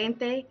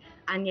 2020,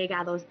 han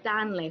llegado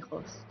tan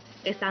lejos.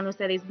 Están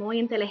ustedes muy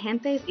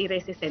inteligentes y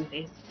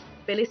resistentes.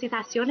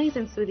 Felicitaciones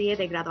en su día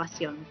de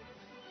graduación.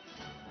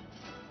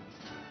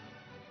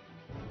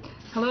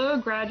 Hello,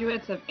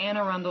 graduates of Anne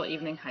Arundel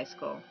Evening High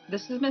School.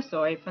 This is Miss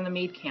Zoe from the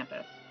Meade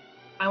campus.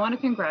 I want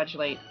to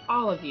congratulate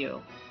all of you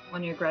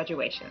on your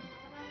graduation.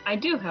 I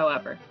do,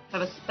 however,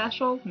 have a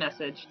special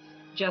message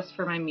just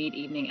for my Meade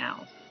Evening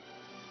Owls.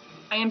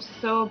 I am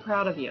so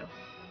proud of you.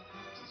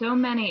 So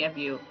many of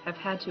you have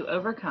had to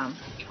overcome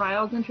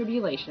trials and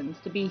tribulations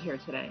to be here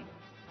today.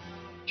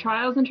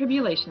 Trials and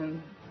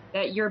tribulations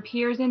that your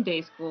peers in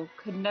day school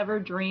could never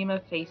dream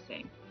of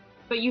facing.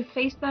 But you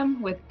faced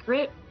them with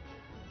grit,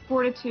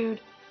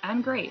 fortitude,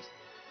 and grace.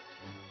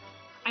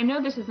 I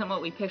know this isn't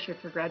what we pictured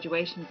for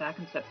graduation back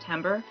in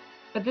September,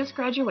 but this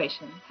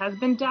graduation has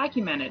been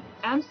documented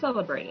and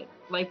celebrated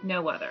like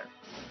no other.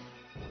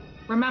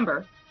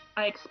 Remember,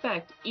 I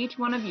expect each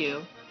one of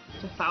you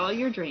to follow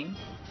your dreams,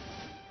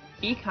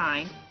 be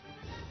kind,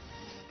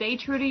 stay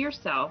true to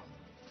yourself,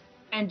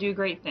 and do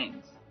great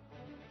things.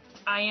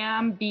 I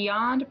am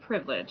beyond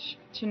privileged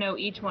to know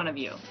each one of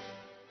you.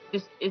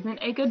 This isn't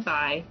a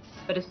goodbye,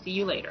 but a see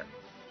you later.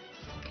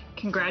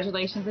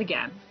 Congratulations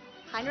again.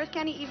 Hi, North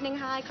County Evening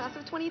High, class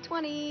of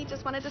 2020.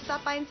 Just wanted to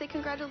stop by and say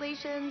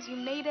congratulations. You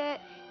made it.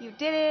 You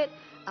did it.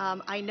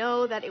 I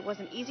know that it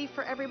wasn't easy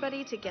for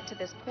everybody to get to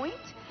this point.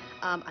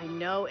 I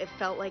know it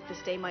felt like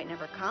this day might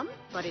never come,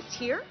 but it's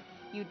here.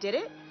 You did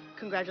it.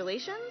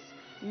 Congratulations.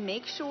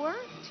 Make sure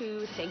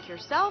to thank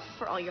yourself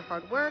for all your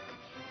hard work.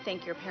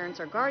 Thank your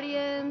parents or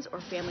guardians or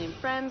family and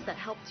friends that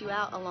helped you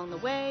out along the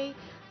way.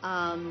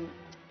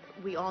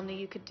 We all knew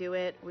you could do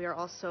it. We are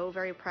all so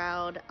very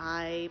proud.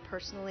 I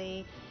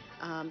personally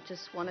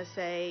just want to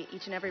say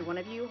each and every one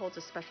of you holds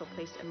a special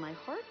place in my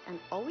heart and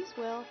always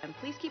will. And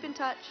please keep in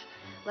touch.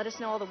 Let us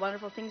know all the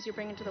wonderful things you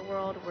bring into the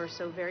world. We're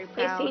so very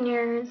proud. Hey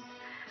seniors,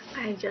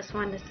 I just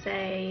want to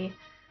say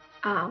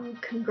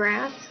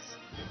congrats.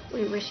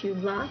 We wish you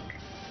luck.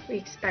 We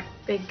expect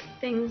big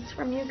things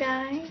from you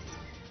guys.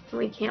 And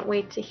we can't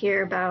wait to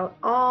hear about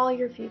all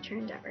your future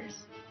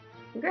endeavors.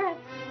 Congrats.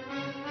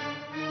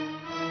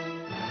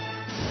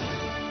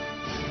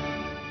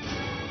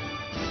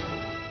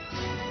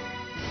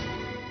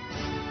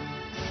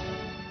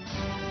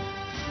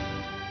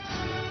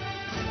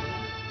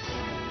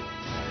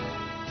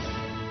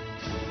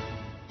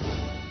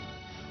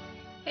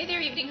 Hey there,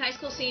 Evening High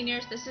School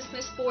seniors. This is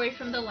Miss Boyd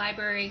from the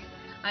library.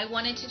 I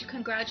wanted to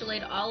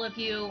congratulate all of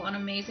you on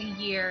an amazing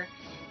year,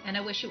 and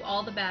I wish you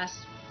all the best.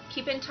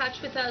 Keep in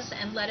touch with us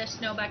and let us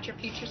know about your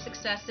future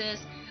successes.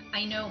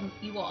 I know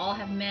you will all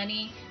have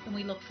many, and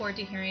we look forward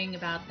to hearing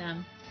about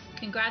them.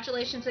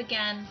 Congratulations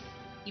again.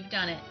 You've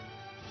done it.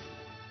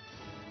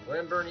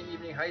 Glen Burnie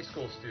Evening High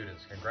School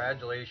students,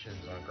 congratulations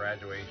on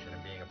graduation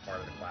and being a part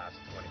of the class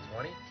of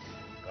 2020.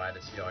 Glad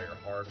to see all your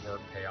hard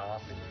work pay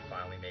off and you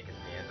finally make it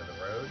to the end of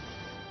the road.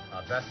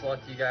 Best of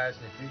luck to you guys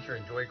in the future.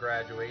 Enjoy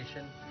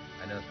graduation.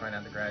 I know it's probably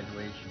not the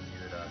graduation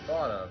you had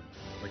thought of,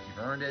 but you've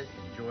earned it.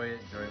 Enjoy it.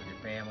 Enjoy it with your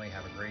family.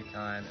 Have a great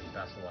time, and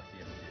best of luck to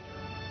you in the future.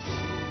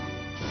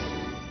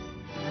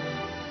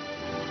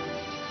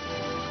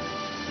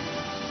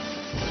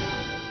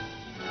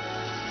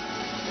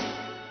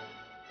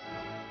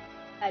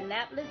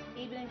 Annapolis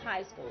Evening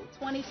High School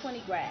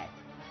 2020 grads,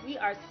 we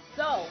are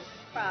so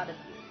proud of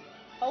you.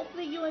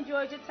 Hopefully you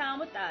enjoyed your time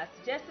with us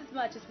just as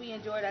much as we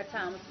enjoyed our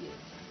time with you.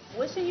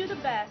 Wishing you the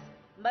best,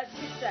 much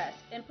success,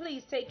 and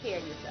please take care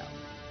of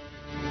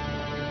yourself.